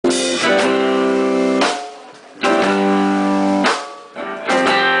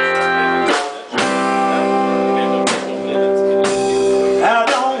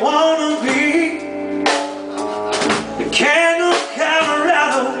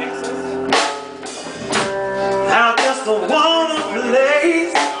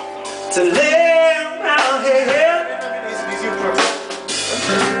to lay around here.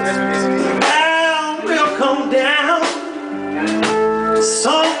 I will come down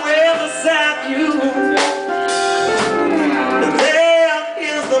somewhere beside you. There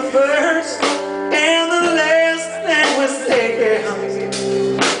is the first and the last thing we say.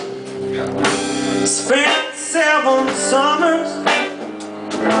 Spent 7 summers,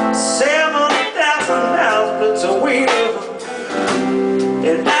 7,000 hours between us,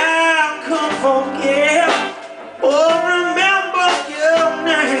 and I couldn't forget or remember your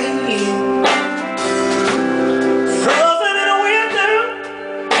name. Frozen in the winter,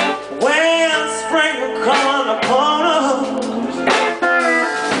 when spring will come upon us,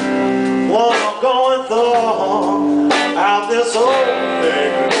 wanna go and thaw out this old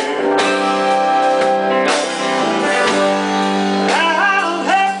thing.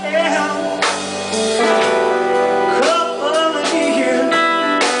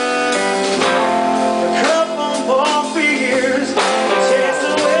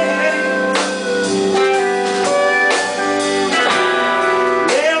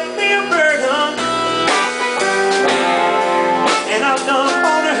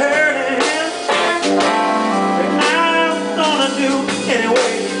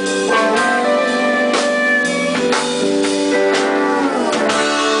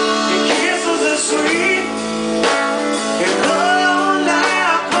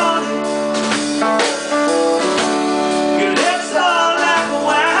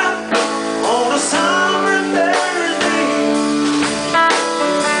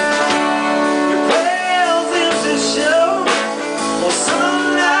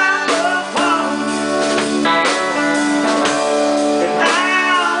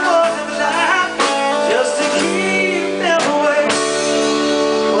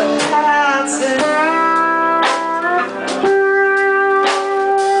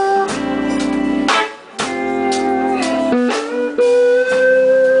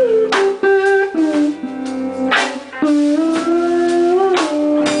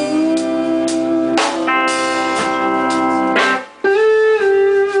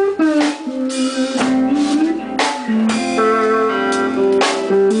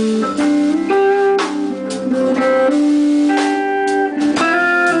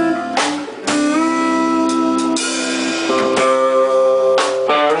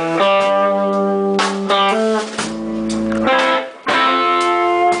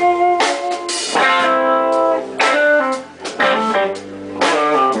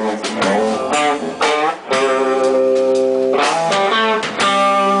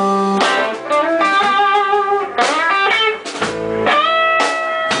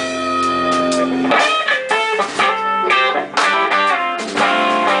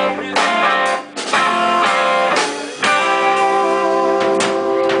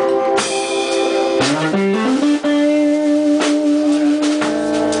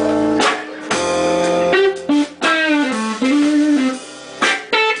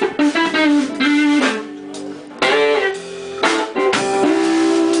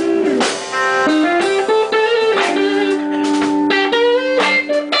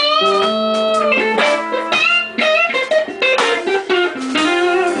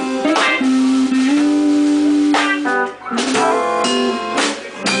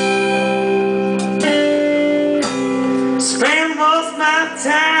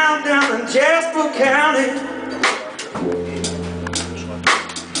 Town down in Jasper County,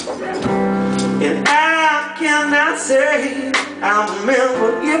 and I cannot say I remember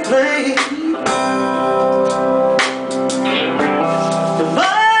you played. The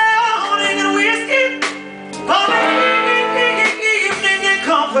morning and whiskey, for the evening and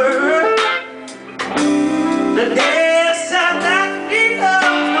comfort.